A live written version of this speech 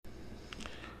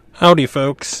Howdy,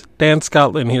 folks. Dan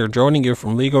Scotland here, joining you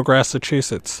from Legal,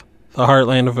 Massachusetts, the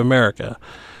heartland of America.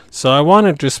 So I want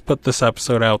to just put this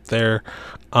episode out there.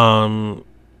 There's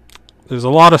a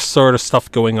lot of sort of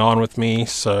stuff going on with me,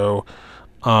 so,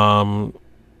 and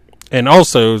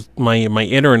also my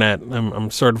internet.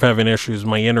 I'm sort of having issues with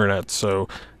my internet, so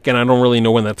again, I don't really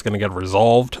know when that's going to get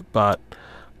resolved, but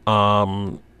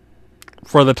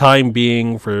for the time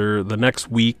being, for the next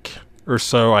week or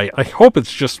so, I hope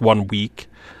it's just 1 week.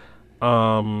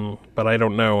 But I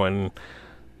don't know, and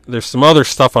there's some other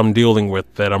stuff I'm dealing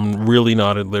with that I'm really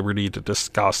not at liberty to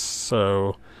discuss,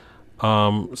 so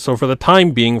for the time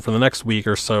being, for the next week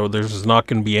or so, there's not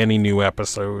going to be any new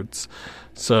episodes.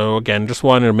 So again, just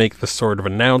wanted to make this sort of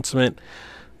announcement,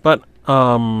 but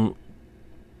now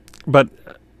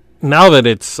that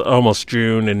it's almost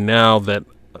June, and now that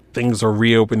things are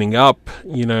reopening up,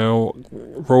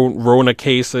 Rona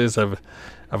cases have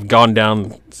gone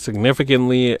down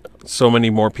significantly. So many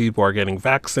more people are getting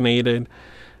vaccinated.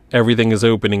 Everything is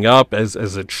opening up as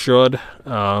it should.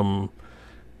 And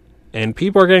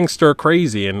people are getting stir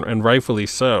crazy, and rightfully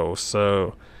so.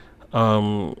 So,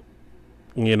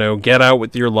 get out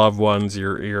with your loved ones,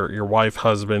 your wife,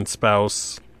 husband,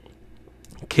 spouse,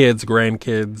 kids,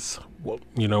 grandkids,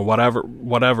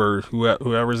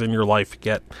 whoever's in your life.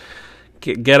 Get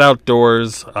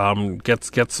outdoors,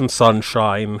 get some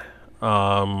sunshine.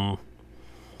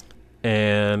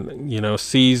 And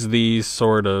seize these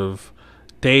sort of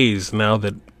days now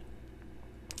that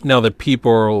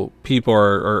people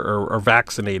are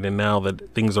vaccinated, now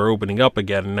that things are opening up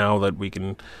again, now that we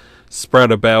can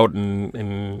spread about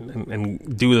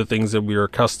and do the things that we are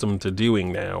accustomed to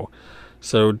doing now.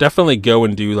 So definitely go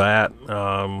and do that.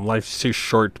 Life's too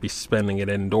short to be spending it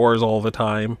indoors all the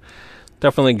time.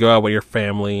 Definitely go out with your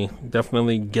family.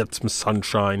 Definitely get some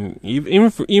sunshine,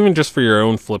 even just for your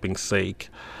own flipping sake.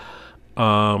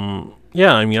 I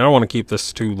don't want to keep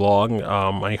this too long.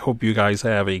 I hope you guys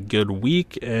have a good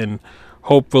week, and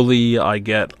hopefully I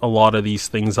get a lot of these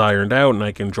things ironed out, and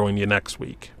I can join you next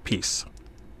week. Peace.